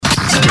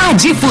A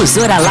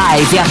Difusora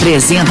Live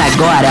apresenta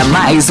agora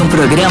mais um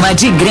programa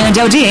de grande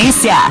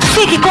audiência.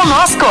 Fique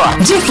conosco.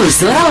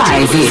 Difusora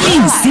Live,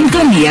 em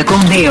sintonia com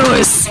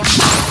Deus.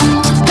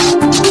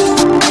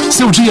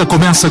 Seu dia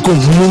começa com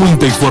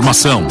muita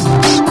informação.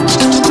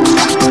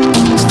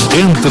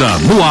 Entra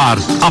no ar,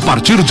 a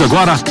partir de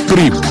agora,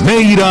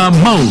 Primeira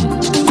Mão,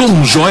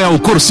 com Joel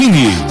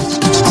Corsini.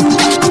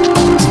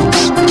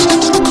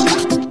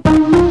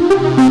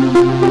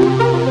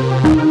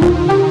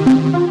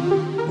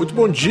 Muito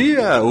bom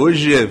dia,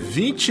 hoje é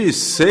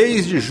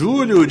 26 de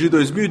julho de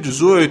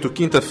 2018,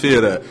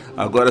 quinta-feira.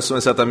 Agora são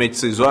exatamente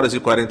 6 horas e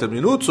 40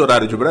 minutos,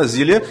 horário de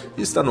Brasília,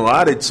 e está no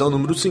ar a edição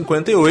número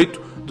 58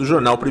 do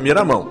Jornal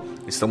Primeira Mão.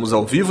 Estamos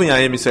ao vivo em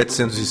AM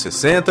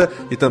 760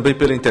 e também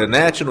pela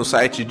internet no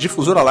site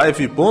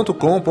difusoralive.com.br.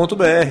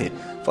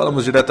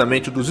 Falamos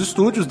diretamente dos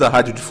estúdios da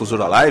Rádio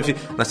Difusora Live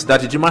na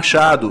cidade de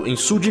Machado, no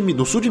sul de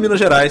Minas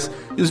Gerais,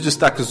 e os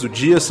destaques do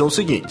dia são os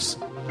seguintes.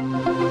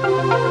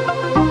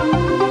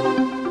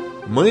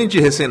 Mãe de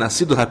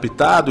recém-nascido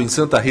raptado em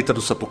Santa Rita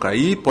do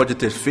Sapucaí pode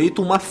ter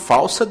feito uma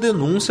falsa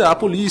denúncia à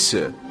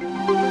polícia.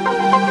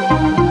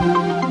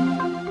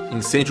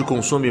 Incêndio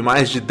consome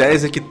mais de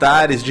 10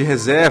 hectares de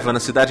reserva na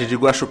cidade de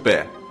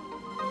Guaxupé.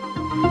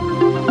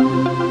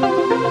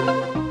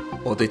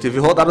 Ontem teve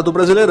rodada do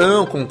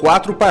Brasileirão, com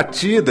 4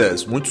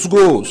 partidas, muitos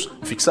gols.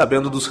 Fique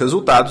sabendo dos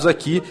resultados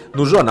aqui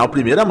no Jornal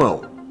Primeira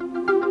Mão.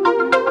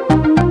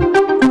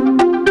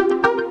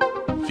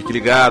 Fique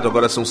ligado,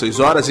 agora são 6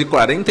 horas e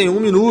 41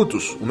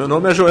 minutos. O meu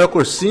nome é Joel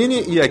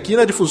Corsini e aqui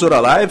na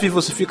Difusora Live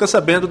você fica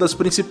sabendo das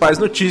principais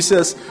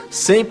notícias,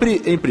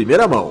 sempre em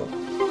primeira mão.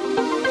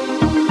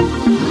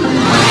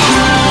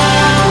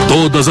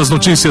 Todas as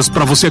notícias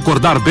para você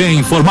acordar bem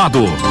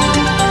informado.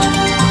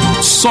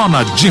 Só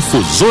na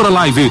Difusora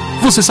Live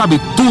você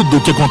sabe tudo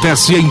o que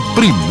acontece em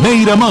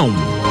primeira mão.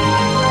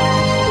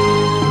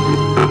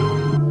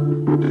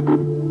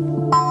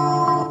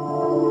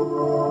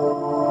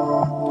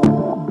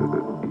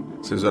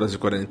 6 horas e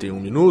 41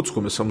 minutos,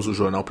 começamos o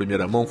Jornal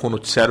Primeira Mão com o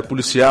noticiário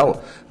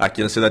policial.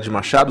 Aqui na cidade de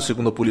Machado,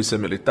 segundo a Polícia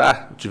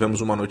Militar, tivemos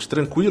uma noite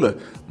tranquila,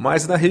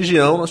 mas na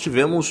região nós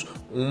tivemos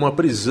uma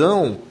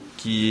prisão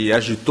que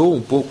agitou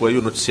um pouco aí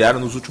o noticiário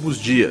nos últimos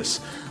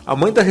dias. A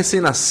mãe da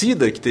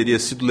recém-nascida, que teria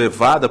sido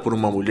levada por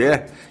uma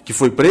mulher, que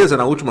foi presa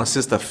na última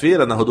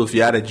sexta-feira na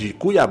rodoviária de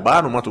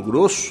Cuiabá, no Mato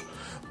Grosso,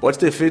 pode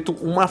ter feito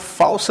uma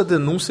falsa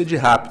denúncia de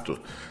rapto.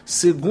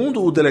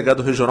 Segundo o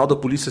delegado regional da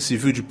Polícia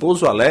Civil de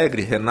Pouso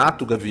Alegre,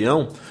 Renato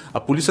Gavião, a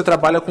polícia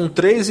trabalha com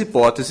 3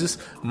 hipóteses,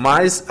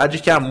 mas a de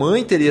que a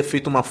mãe teria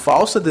feito uma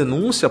falsa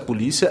denúncia à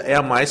polícia é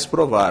a mais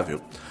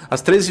provável.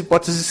 As 3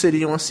 hipóteses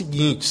seriam as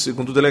seguintes,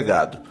 segundo o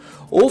delegado.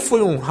 Ou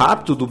foi um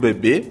rapto do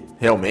bebê,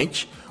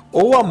 realmente,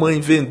 ou a mãe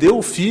vendeu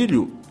o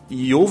filho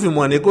e houve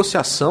uma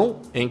negociação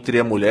entre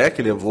a mulher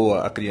que levou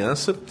a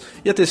criança.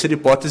 E a terceira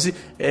hipótese,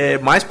 é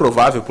mais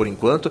provável por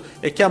enquanto,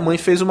 é que a mãe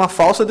fez uma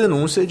falsa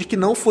denúncia de que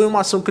não foi uma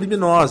ação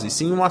criminosa, e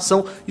sim uma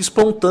ação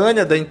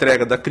espontânea da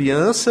entrega da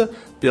criança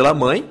pela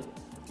mãe,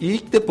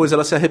 e depois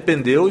ela se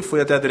arrependeu e foi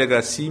até a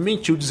delegacia e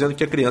mentiu dizendo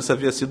que a criança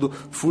havia sido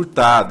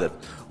furtada.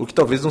 O que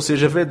talvez não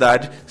seja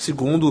verdade,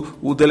 segundo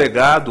o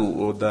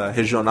delegado da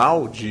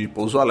regional de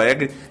Pouso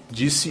Alegre,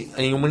 disse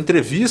em uma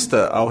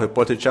entrevista ao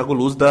repórter Thiago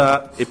Luz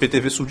da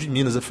EPTV Sul de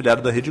Minas,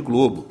 afiliado da Rede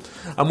Globo.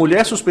 A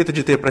mulher suspeita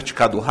de ter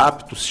praticado o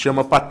rapto se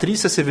chama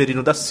Patrícia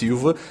Severino da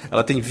Silva,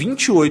 ela tem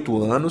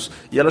 28 anos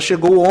e ela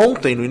chegou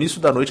ontem, no início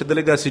da noite, à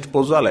delegacia de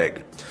Pouso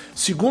Alegre.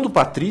 Segundo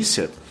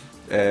Patrícia,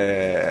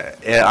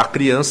 a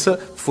criança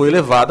foi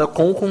levada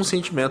com o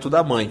consentimento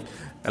da mãe.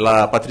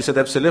 A Patrícia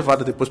deve ser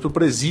levada depois para o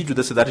presídio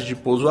da cidade de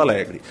Pouso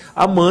Alegre.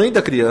 A mãe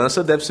da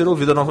criança deve ser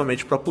ouvida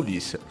novamente para a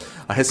polícia.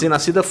 A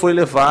recém-nascida foi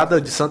levada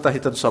de Santa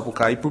Rita do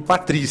Sapucaí por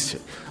Patrícia.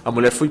 A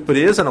mulher foi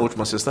presa na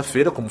última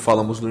sexta-feira, como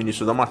falamos no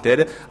início da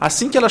matéria,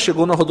 assim que ela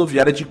chegou na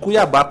rodoviária de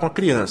Cuiabá com a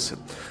criança.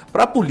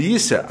 Para a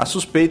polícia, a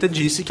suspeita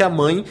disse que a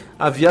mãe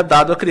havia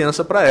dado a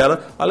criança para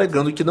ela,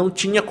 alegando que não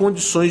tinha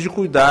condições de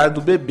cuidar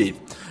do bebê.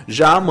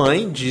 Já a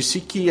mãe disse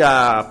que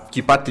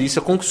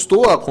Patrícia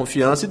conquistou a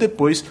confiança e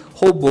depois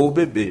roubou o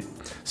bebê.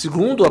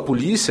 Segundo a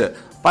polícia,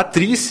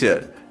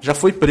 Patrícia já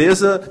foi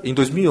presa em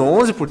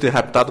 2011 por ter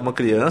raptado uma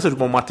criança de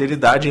uma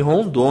maternidade em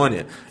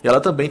Rondônia. E ela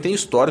também tem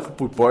histórico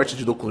por porte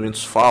de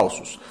documentos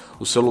falsos.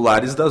 Os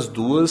celulares das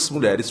 2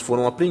 mulheres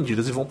foram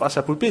apreendidos e vão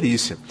passar por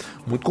perícia.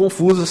 Muito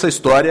confusa essa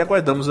história e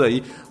aguardamos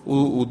aí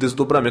o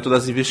desdobramento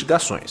das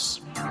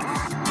investigações.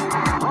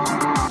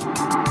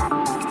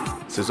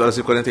 6 horas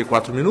e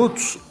 44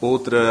 minutos,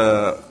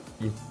 outra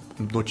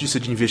notícia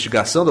de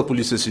investigação da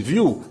Polícia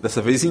Civil,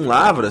 dessa vez em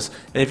Lavras,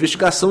 é a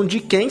investigação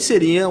de quem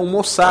seria uma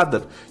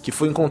ossada, que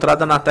foi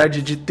encontrada na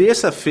tarde de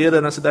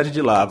terça-feira na cidade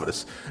de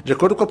Lavras. De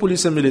acordo com a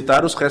Polícia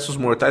Militar, os restos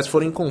mortais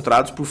foram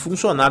encontrados por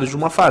funcionários de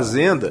uma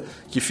fazenda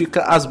que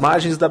fica às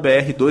margens da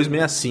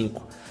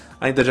BR-265.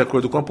 Ainda de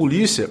acordo com a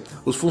polícia,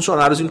 os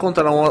funcionários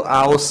encontraram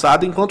a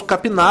ossada enquanto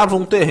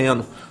capinavam o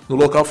terreno. No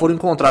local foram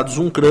encontrados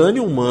um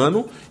crânio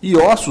humano e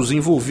ossos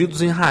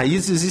envolvidos em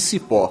raízes e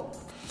cipó.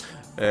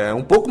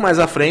 Um pouco mais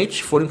à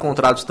frente foram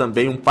encontrados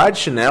também um par de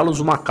chinelos,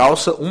 uma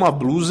calça, uma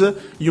blusa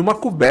e uma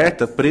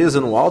coberta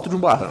presa no alto de um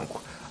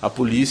barranco. A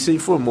polícia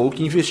informou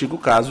que investiga o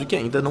caso e que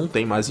ainda não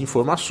tem mais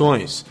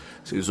informações.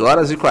 6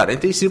 horas e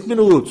 45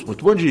 minutos.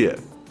 Muito bom dia.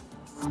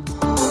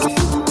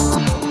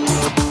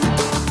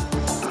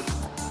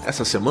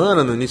 Essa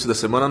semana, no início da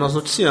semana, nós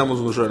noticiamos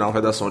no jornal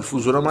Redação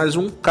Difusora mais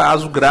um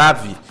caso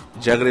grave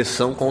de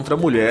agressão contra a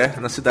mulher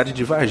na cidade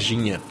de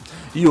Varginha.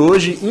 E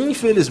hoje,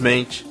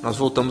 infelizmente, nós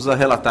voltamos a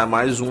relatar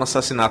mais um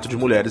assassinato de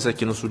mulheres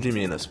aqui no sul de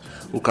Minas.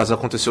 O caso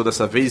aconteceu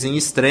dessa vez em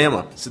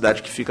Extrema,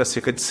 cidade que fica a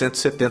cerca de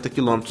 170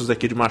 quilômetros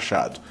daqui de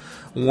Machado.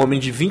 Um homem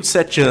de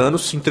 27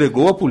 anos se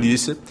entregou à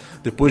polícia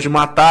depois de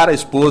matar a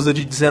esposa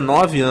de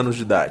 19 anos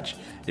de idade.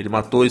 Ele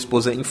matou a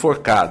esposa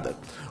enforcada.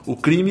 O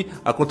crime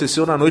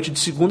aconteceu na noite de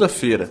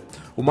segunda-feira.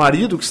 O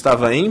marido, que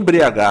estava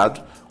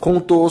embriagado,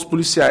 contou aos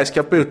policiais que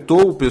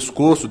apertou o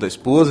pescoço da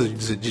esposa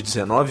de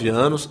 19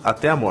 anos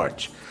até a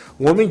morte.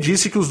 O homem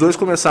disse que os dois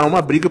começaram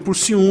uma briga por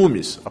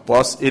ciúmes,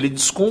 após ele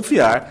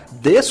desconfiar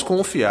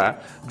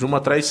de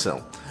uma traição.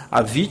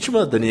 A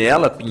vítima,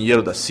 Daniela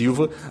Pinheiro da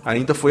Silva,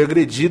 ainda foi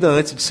agredida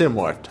antes de ser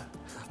morta.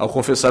 Ao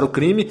confessar o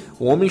crime,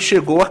 o homem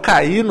chegou a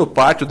cair no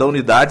pátio da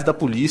unidade da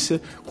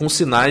polícia com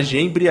sinais de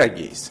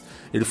embriaguez.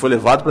 Ele foi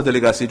levado para a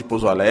delegacia de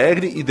Pouso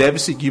Alegre e deve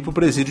seguir para o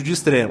presídio de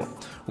Extrema.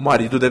 O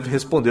marido deve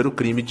responder o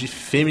crime de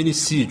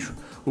feminicídio.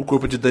 O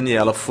corpo de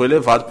Daniela foi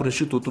levado para o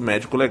Instituto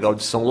Médico Legal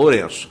de São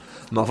Lourenço.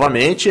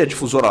 Novamente, a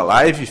Difusora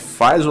Live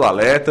faz o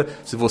alerta.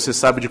 Se você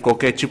sabe de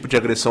qualquer tipo de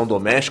agressão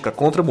doméstica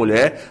contra a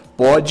mulher,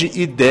 pode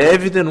e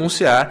deve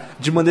denunciar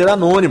de maneira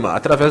anônima,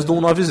 através do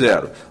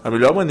 190. A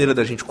melhor maneira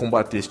da gente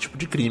combater esse tipo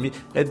de crime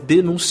é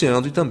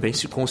denunciando e também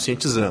se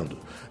conscientizando.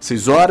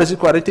 6 horas e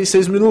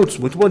 46 minutos.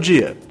 Muito bom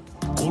dia.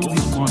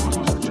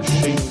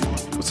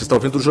 Você está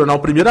ouvindo o Jornal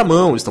Primeira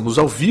Mão, estamos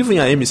ao vivo em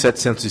AM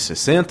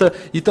 760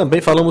 e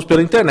também falamos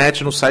pela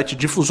internet no site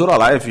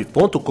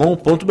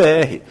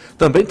difusoralive.com.br.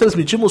 Também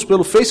transmitimos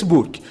pelo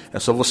Facebook, é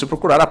só você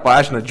procurar a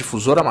página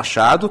Difusora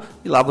Machado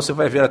e lá você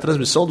vai ver a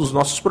transmissão dos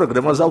nossos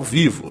programas ao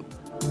vivo.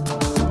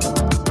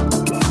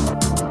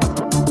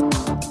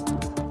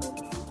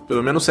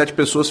 Pelo menos 7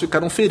 pessoas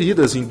ficaram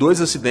feridas em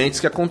 2 acidentes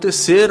que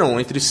aconteceram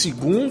entre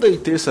segunda e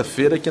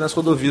terça-feira aqui nas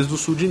rodovias do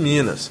sul de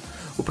Minas.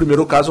 O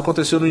primeiro caso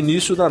aconteceu no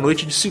início da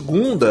noite de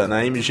segunda,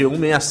 na MG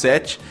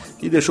 167,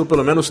 e deixou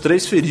pelo menos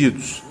 3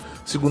 feridos.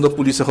 Segundo a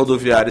Polícia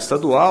Rodoviária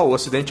Estadual, o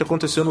acidente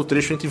aconteceu no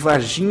trecho entre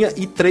Varginha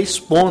e Três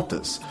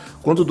Pontas,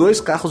 quando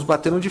 2 carros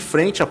bateram de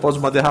frente após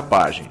uma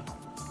derrapagem.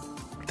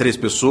 3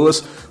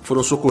 pessoas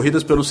foram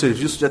socorridas pelo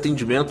Serviço de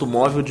Atendimento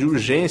Móvel de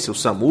Urgência, o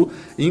SAMU,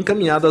 e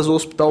encaminhadas ao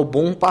Hospital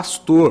Bom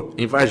Pastor,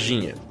 em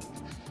Varginha.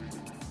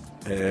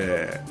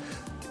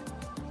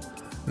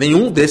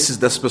 Nenhum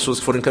dessas pessoas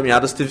que foram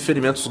encaminhadas teve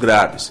ferimentos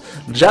graves.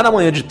 Já na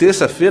manhã de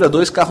terça-feira,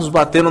 2 carros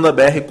bateram na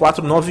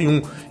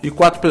BR-491 e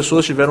 4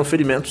 pessoas tiveram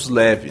ferimentos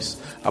leves.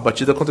 A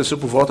batida aconteceu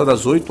por volta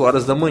das 8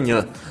 horas da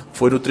manhã.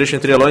 Foi no trecho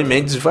entre Eloy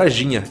Mendes e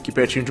Varginha, aqui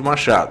pertinho de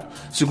Machado.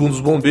 Segundo os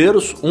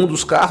bombeiros, um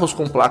dos carros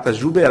com placas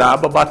de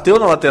Uberaba bateu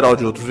na lateral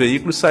de outro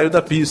veículo e saiu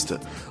da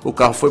pista. O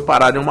carro foi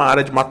parado em uma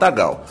área de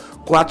matagal.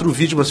 4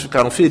 vítimas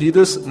ficaram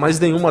feridas, mas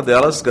nenhuma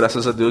delas,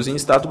 graças a Deus, em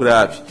estado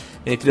grave.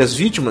 Entre as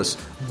vítimas,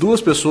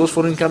 2 pessoas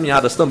foram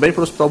encaminhadas também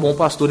para o Hospital Bom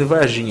Pastor em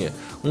Varginha.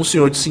 Um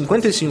senhor de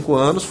 55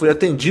 anos foi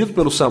atendido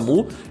pelo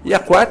SAMU e a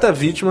 4ª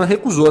vítima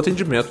recusou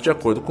atendimento de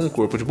acordo com o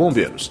Corpo de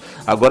Bombeiros.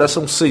 Agora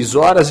são 6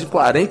 horas e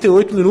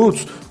 48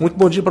 minutos. Muito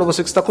bom dia para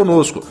você que está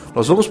conosco.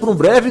 Nós vamos para um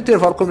breve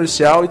intervalo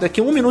comercial e daqui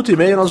a 1 minuto e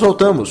meio nós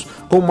voltamos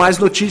com mais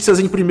notícias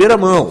em primeira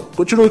mão.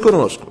 Continue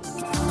conosco.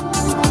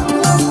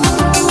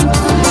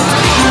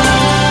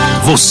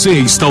 Você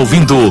está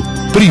ouvindo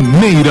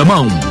Primeira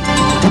Mão.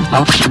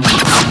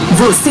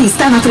 Você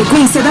está na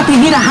frequência da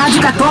primeira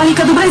rádio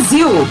católica do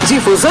Brasil.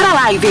 Difusora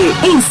Live,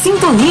 em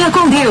sintonia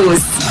com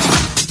Deus.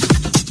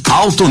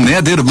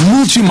 Autoneder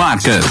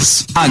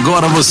Multimarcas.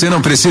 Agora você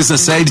não precisa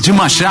sair de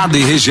Machado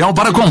e região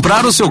para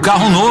comprar o seu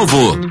carro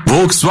novo.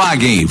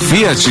 Volkswagen,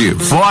 Fiat,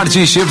 Ford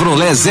e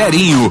Chevrolet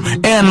zerinho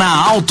é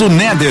na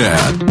Autoneder.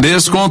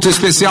 Desconto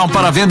especial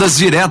para vendas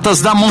diretas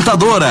da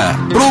montadora.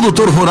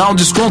 Produtor rural,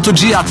 desconto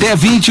de até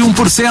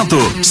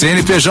 21%.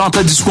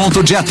 CNPJ,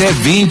 desconto de até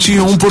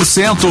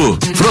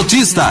 21%.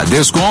 Frotista,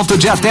 desconto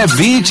de até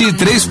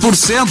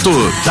 23%.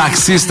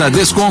 Taxista,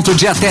 desconto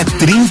de até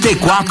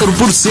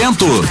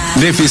 34%.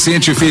 Deficiente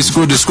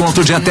físico,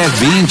 desconto de até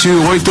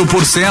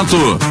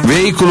 28%.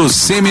 Veículos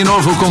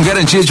seminovo com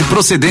garantia de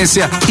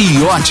procedência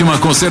e ótima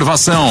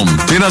conservação.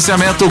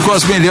 Financiamento com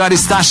as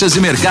melhores taxas de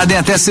mercado em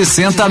até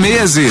 60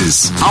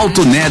 meses.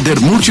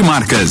 Autoneder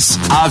Multimarcas.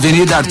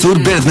 Avenida Arthur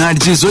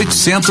Bernardes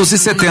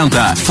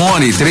 870.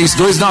 Fone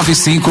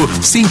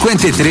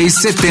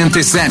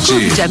 3295-5377.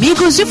 Clube de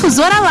Amigos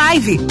Difusora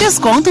Live.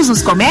 Descontos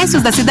nos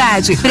comércios da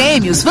cidade.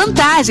 Prêmios,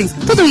 vantagens,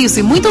 tudo isso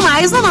e muito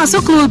mais no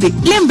nosso clube.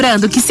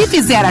 Lembrando que se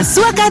fizer a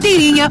sua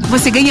carteirinha,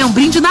 você ganha um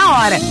brinde na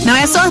hora. Não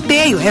é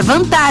sorteio, é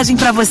vantagem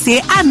pra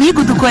você,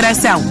 amigo do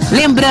coração.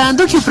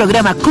 Lembrando que o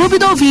programa Clube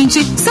do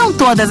Ouvinte são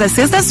todas as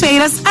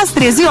sextas-feiras, às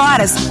 13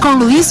 horas, com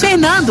Luiz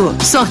Fernando.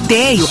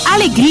 Sorteio,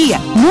 alegria,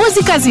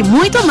 músicas e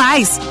muito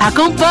mais.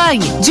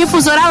 Acompanhe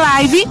Difusora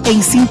Live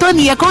em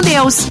sintonia com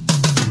Deus.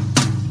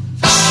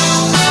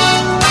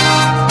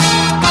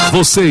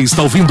 Você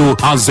está ouvindo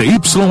a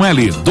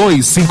ZYL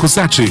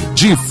 257,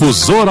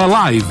 Difusora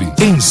Live,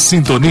 em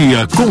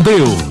sintonia com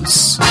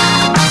Deus.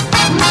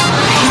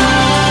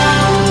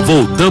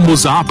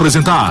 Voltamos a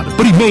apresentar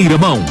Primeira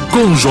Mão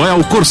com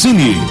Joel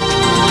Corsini.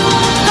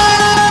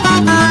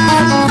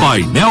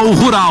 Painel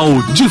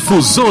Rural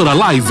Difusora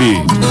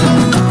Live.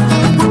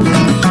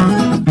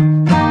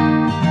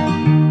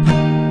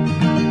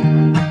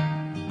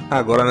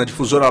 Agora na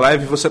Difusora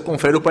Live você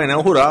confere o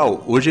painel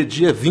rural. Hoje é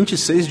dia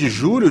 26 de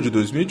julho de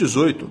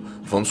 2018.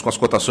 Vamos com as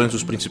cotações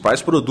dos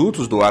principais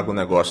produtos do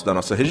agronegócio da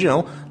nossa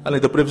região,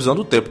 além da previsão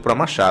do tempo para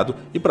Machado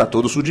e para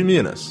todo o sul de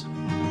Minas.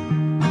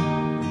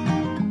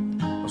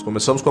 Nós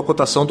começamos com a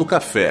cotação do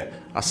café.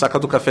 A saca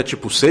do café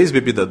tipo 6,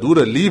 bebida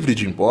dura, livre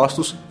de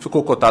impostos,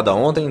 ficou cotada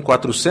ontem em R$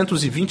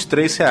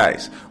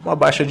 423, uma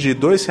baixa de R$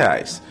 2.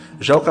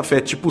 Já o café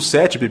tipo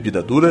 7,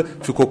 bebida dura,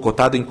 ficou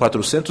cotado em R$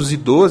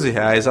 412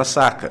 a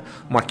saca,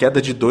 uma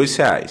queda de R$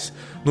 2.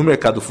 No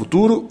mercado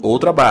futuro,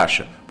 outra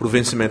baixa. Para o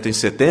vencimento em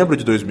setembro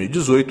de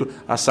 2018,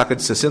 a saca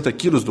de 60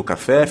 quilos do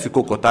café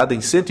ficou cotada em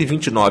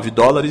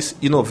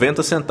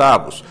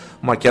 $129,90,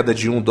 uma queda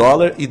de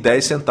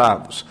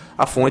 $1,10.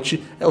 A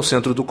fonte é o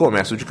Centro do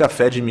Comércio de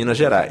Café de Minas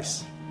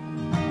Gerais.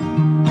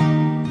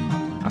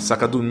 A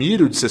saca do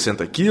milho de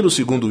 60 quilos,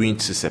 segundo o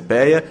índice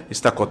CPEA,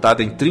 está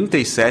cotada em R$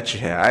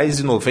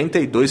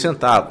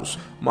 37,92,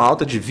 uma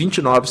alta de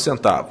 29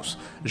 centavos.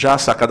 Já a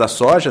saca da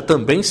soja,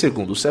 também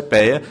segundo o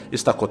CPEA,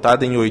 está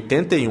cotada em R$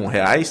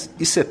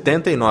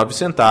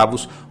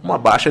 81,79, uma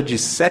baixa de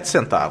 7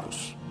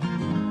 centavos.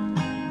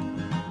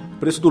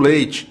 Preço do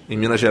leite. Em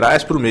Minas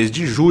Gerais, para o mês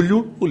de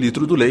julho, o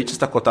litro do leite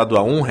está cotado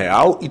a R$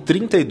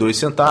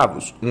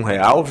 1,32, R$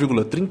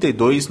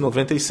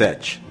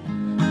 1,3297.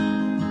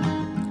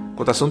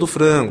 Cotação do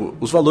frango.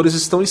 Os valores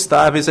estão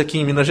estáveis aqui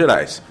em Minas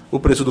Gerais. O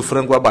preço do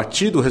frango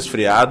abatido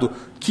resfriado,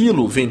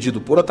 quilo vendido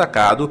por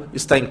atacado,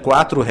 está em R$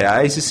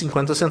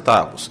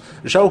 4,50.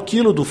 Já o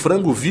quilo do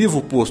frango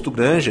vivo posto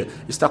granja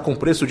está com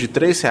preço de R$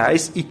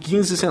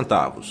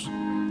 3,15.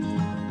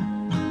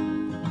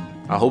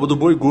 Arroba do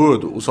boi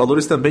gordo. Os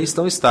valores também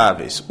estão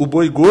estáveis. O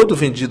boi gordo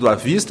vendido à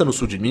vista no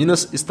sul de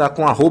Minas está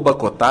com a arroba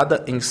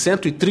cotada em R$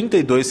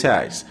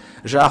 132.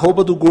 Já a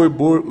arroba do boi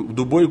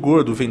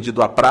gordo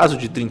vendido a prazo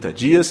de 30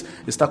 dias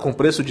está com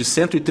preço de R$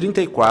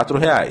 134.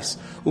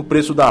 O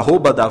preço da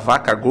arroba da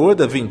vaca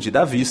gorda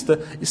vendida à vista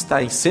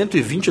está em R$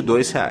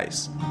 122.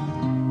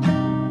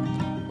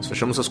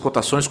 Fechamos as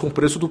cotações com o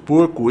preço do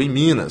porco em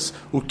Minas.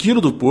 O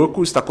quilo do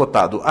porco está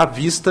cotado à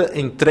vista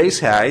em R$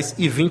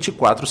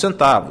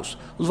 3,24.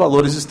 Os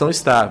valores estão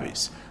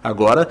estáveis.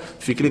 Agora,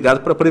 fique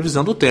ligado para a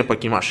previsão do tempo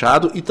aqui em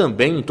Machado e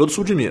também em todo o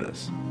sul de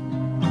Minas.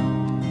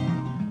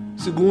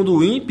 Segundo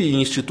o INPE,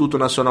 Instituto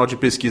Nacional de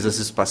Pesquisas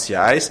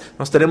Espaciais,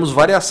 nós teremos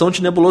variação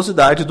de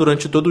nebulosidade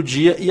durante todo o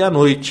dia e a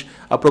noite.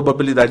 A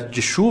probabilidade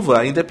de chuva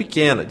ainda é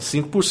pequena, de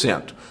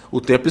 5%. O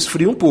tempo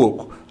esfria um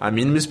pouco. A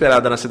mínima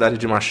esperada na cidade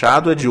de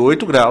Machado é de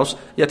 8 graus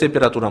e a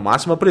temperatura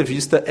máxima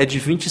prevista é de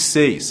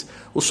 26.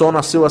 O sol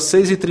nasceu às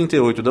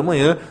 6h38 da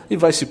manhã e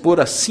vai se pôr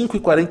às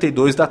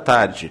 5h42 da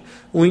tarde.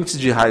 O índice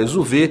de raios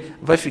UV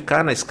vai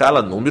ficar na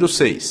escala número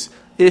 6.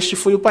 Este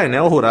foi o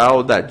painel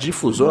rural da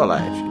Difusora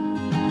Live.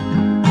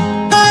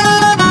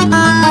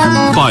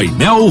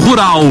 Painel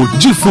Rural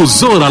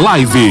Difusora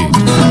Live.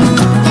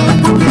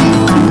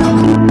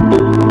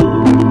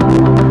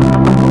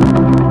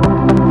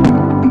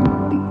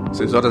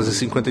 Horas e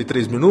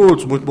 53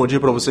 minutos, muito bom dia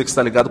para você que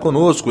está ligado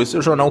conosco. Esse é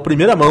o Jornal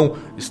Primeira Mão.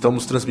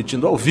 Estamos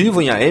transmitindo ao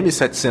vivo em AM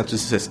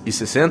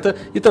 760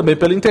 e também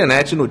pela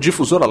internet no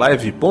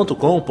difusoralive.com.br.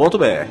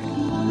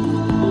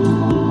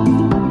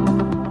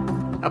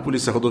 A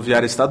Polícia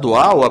Rodoviária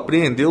Estadual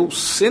apreendeu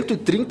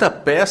 130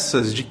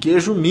 peças de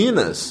queijo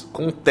Minas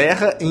com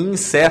terra e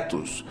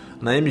insetos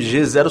na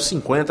MG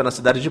 050 na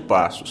cidade de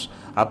Passos.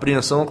 A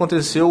apreensão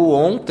aconteceu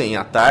ontem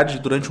à tarde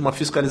durante uma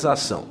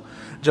fiscalização.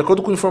 De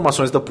acordo com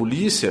informações da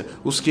polícia,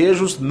 os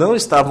queijos não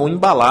estavam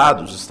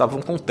embalados,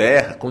 estavam com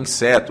terra, com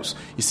insetos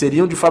e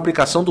seriam de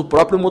fabricação do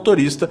próprio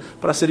motorista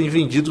para serem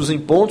vendidos em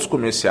pontos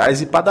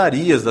comerciais e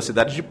padarias da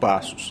cidade de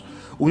Passos.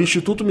 O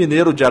Instituto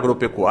Mineiro de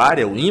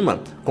Agropecuária, o IMA,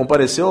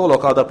 compareceu ao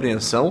local da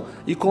apreensão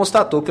e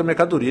constatou que a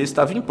mercadoria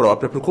estava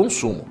imprópria para o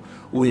consumo.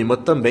 O IMA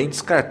também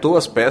descartou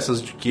as peças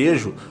de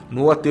queijo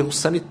no aterro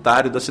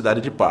sanitário da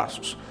cidade de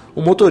Passos.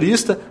 O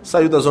motorista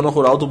saiu da zona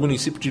rural do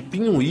município de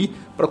Pinhuí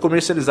para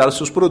comercializar os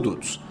seus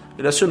produtos.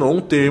 Ele assinou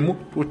um termo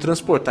por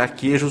transportar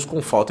queijos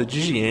com falta de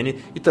higiene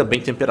e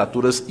também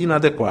temperaturas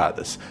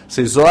inadequadas.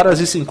 6 horas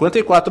e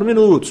 54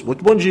 minutos.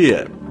 Muito bom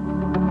dia.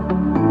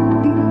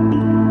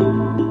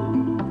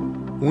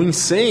 Um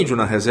incêndio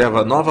na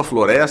reserva Nova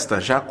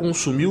Floresta já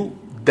consumiu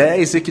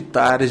 10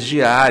 hectares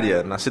de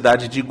área na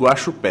cidade de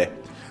Guaxupé.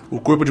 O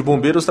Corpo de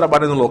Bombeiros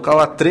trabalha no local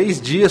há 3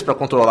 dias para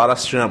controlar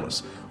as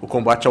chamas. O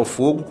combate ao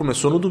fogo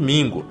começou no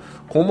domingo.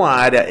 Como a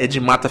área é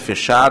de mata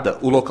fechada,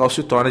 o local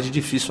se torna de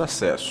difícil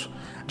acesso.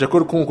 De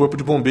acordo com o Corpo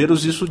de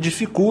Bombeiros, isso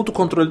dificulta o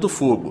controle do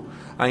fogo.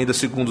 Ainda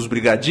segundo os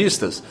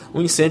brigadistas,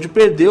 o incêndio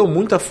perdeu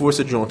muita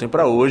força de ontem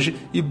para hoje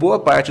e boa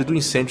parte do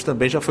incêndio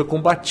também já foi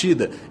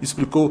combatida,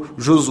 explicou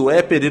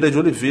Josué Pereira de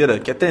Oliveira,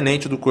 que é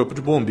tenente do Corpo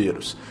de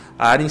Bombeiros.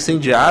 A área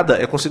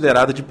incendiada é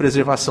considerada de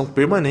preservação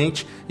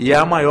permanente e é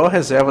a maior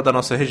reserva da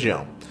nossa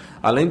região.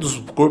 Além dos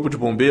Corpo de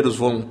Bombeiros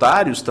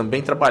voluntários,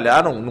 também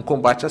trabalharam no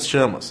combate às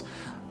chamas.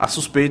 A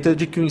suspeita é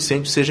de que o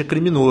incêndio seja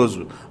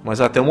criminoso,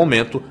 mas até o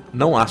momento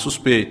não há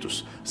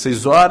suspeitos.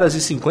 6 horas e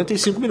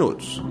 55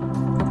 minutos.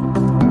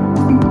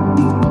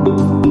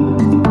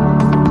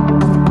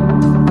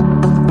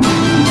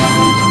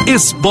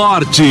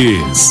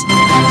 Esportes.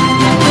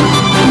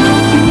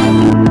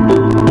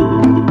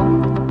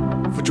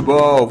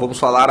 Futebol, vamos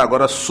falar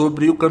agora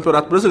sobre o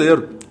Campeonato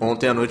Brasileiro.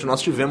 Ontem à noite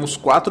nós tivemos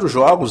 4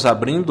 jogos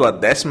abrindo a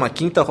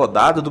 15ª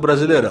rodada do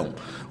Brasileirão.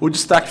 O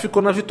destaque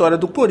ficou na vitória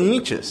do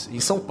Corinthians, em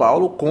São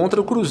Paulo, contra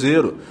o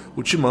Cruzeiro.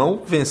 O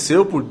Timão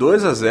venceu por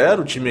 2-0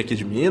 o time aqui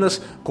de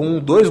Minas, com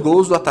 2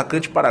 gols do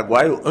atacante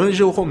paraguaio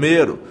Ângel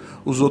Romero.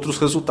 Os outros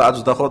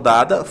resultados da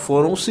rodada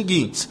foram os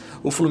seguintes: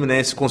 o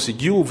Fluminense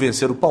conseguiu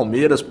vencer o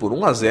Palmeiras por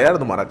 1-0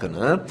 no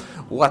Maracanã,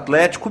 o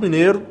Atlético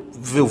Mineiro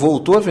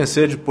voltou a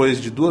vencer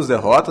depois de 2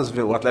 derrotas,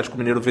 o Atlético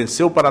Mineiro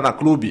venceu o Paraná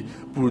Clube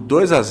por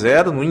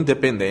 2-0 no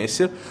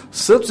Independência,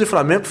 Santos e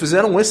Flamengo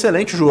fizeram um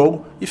excelente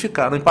jogo e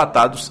ficaram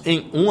empatados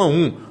em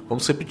 1-1.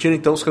 Vamos repetir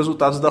então os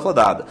resultados da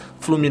rodada: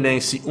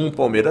 Fluminense 1,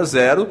 Palmeiras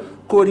 0,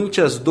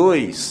 Corinthians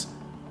 2,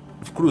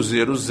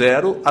 Cruzeiro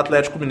 0,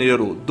 Atlético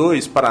Mineiro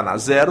 2, Paraná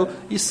 0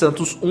 e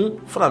Santos 1,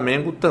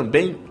 Flamengo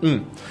também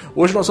 1.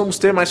 Hoje nós vamos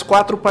ter mais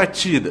 4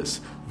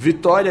 partidas.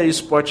 Vitória e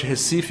Sport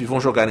Recife vão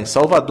jogar em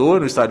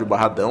Salvador, no estádio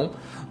Barradão.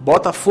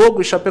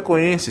 Botafogo e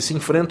Chapecoense se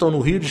enfrentam no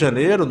Rio de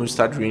Janeiro, no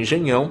estádio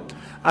Engenhão.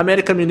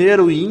 América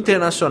Mineiro e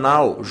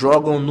Internacional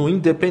jogam no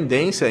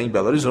Independência, em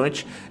Belo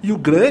Horizonte. E o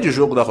grande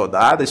jogo da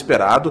rodada,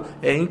 esperado,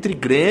 é entre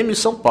Grêmio e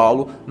São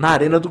Paulo, na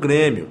Arena do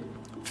Grêmio.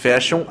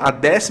 Fecham a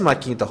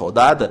 15ª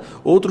rodada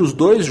outros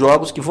 2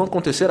 jogos que vão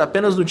acontecer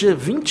apenas no dia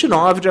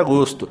 29 de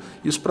agosto.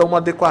 Isso para uma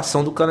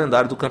adequação do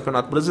calendário do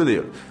Campeonato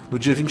Brasileiro. No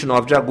dia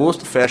 29 de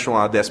agosto fecham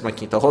a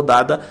 15ª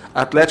rodada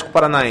Atlético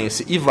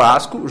Paranaense e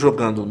Vasco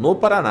jogando no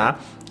Paraná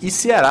e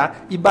Ceará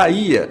e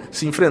Bahia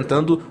se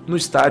enfrentando no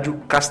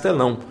estádio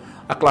Castelão.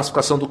 A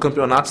classificação do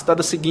campeonato está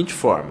da seguinte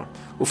forma: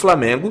 o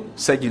Flamengo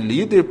segue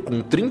líder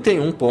com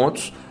 31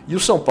 pontos e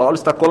o São Paulo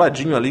está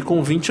coladinho ali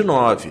com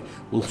 29.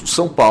 O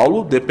São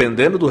Paulo,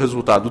 dependendo do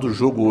resultado do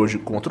jogo hoje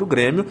contra o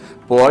Grêmio,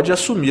 pode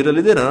assumir a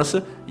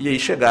liderança e aí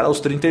chegar aos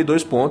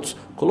 32 pontos,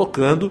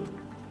 colocando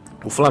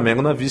o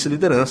Flamengo na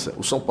vice-liderança.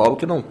 O São Paulo,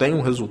 que não tem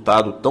um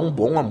resultado tão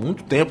bom há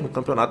muito tempo no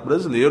Campeonato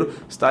Brasileiro,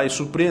 está aí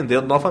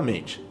surpreendendo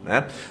novamente,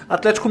 né?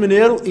 Atlético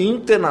Mineiro e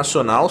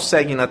Internacional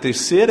seguem na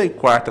 3ª e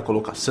 4ª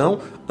colocação,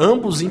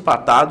 ambos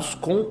empatados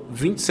com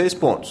 26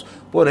 pontos.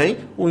 Porém,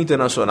 o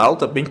Internacional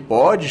também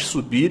pode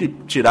subir e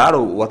tirar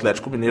o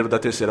Atlético Mineiro da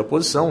 3ª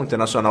posição. O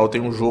Internacional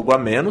tem um jogo a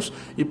menos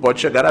e pode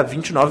chegar a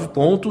 29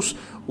 pontos,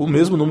 o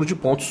mesmo número de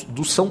pontos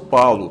do São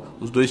Paulo.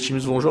 Os 2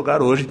 times vão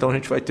jogar hoje, então a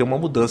gente vai ter uma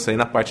mudança aí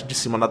na parte de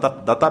cima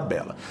da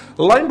tabela.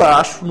 Lá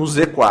embaixo, no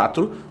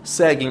Z4,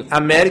 seguem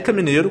América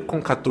Mineiro com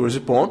 14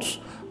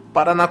 pontos,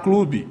 Paraná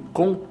Clube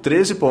com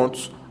 13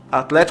 pontos,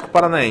 Atlético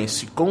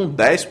Paranaense com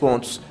 10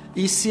 pontos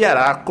e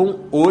Ceará com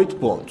 8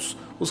 pontos.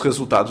 Os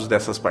resultados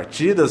dessas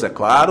partidas, é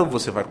claro,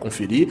 você vai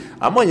conferir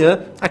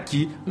amanhã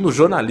aqui no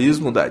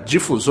jornalismo da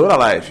Difusora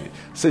Live.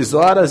 6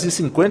 horas e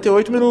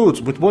 58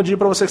 minutos. Muito bom dia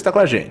para você que está com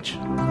a gente.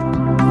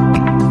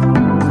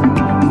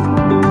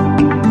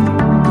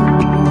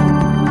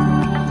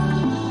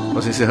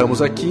 Nós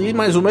encerramos aqui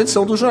mais uma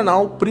edição do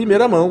Jornal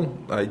Primeira Mão,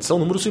 a edição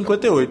número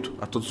 58.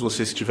 A todos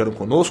vocês que estiveram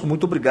conosco,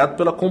 muito obrigado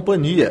pela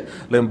companhia.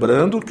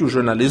 Lembrando que o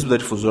jornalismo da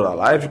Difusora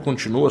Live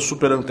continua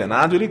super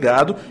antenado e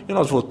ligado e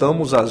nós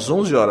voltamos às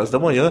 11 horas da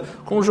manhã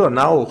com o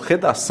jornal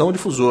Redação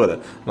Difusora.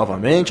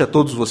 Novamente, a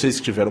todos vocês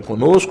que estiveram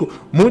conosco,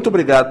 muito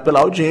obrigado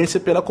pela audiência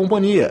e pela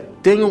companhia.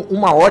 Tenham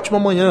uma ótima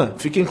manhã.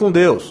 Fiquem com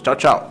Deus. Tchau,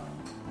 tchau.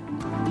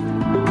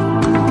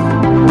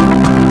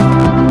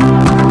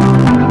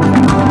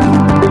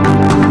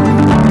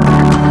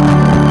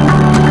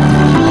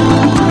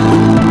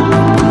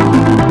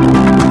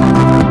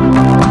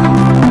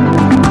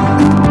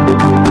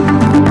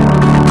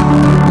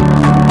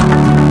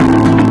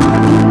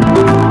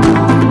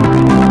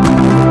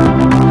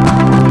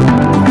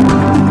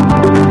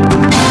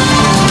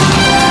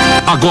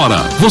 Agora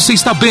você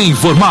está bem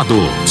informado.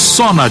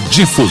 Só na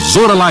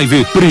Difusora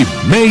Live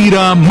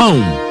Primeira Mão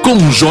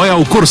com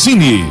Joel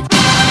Corsini.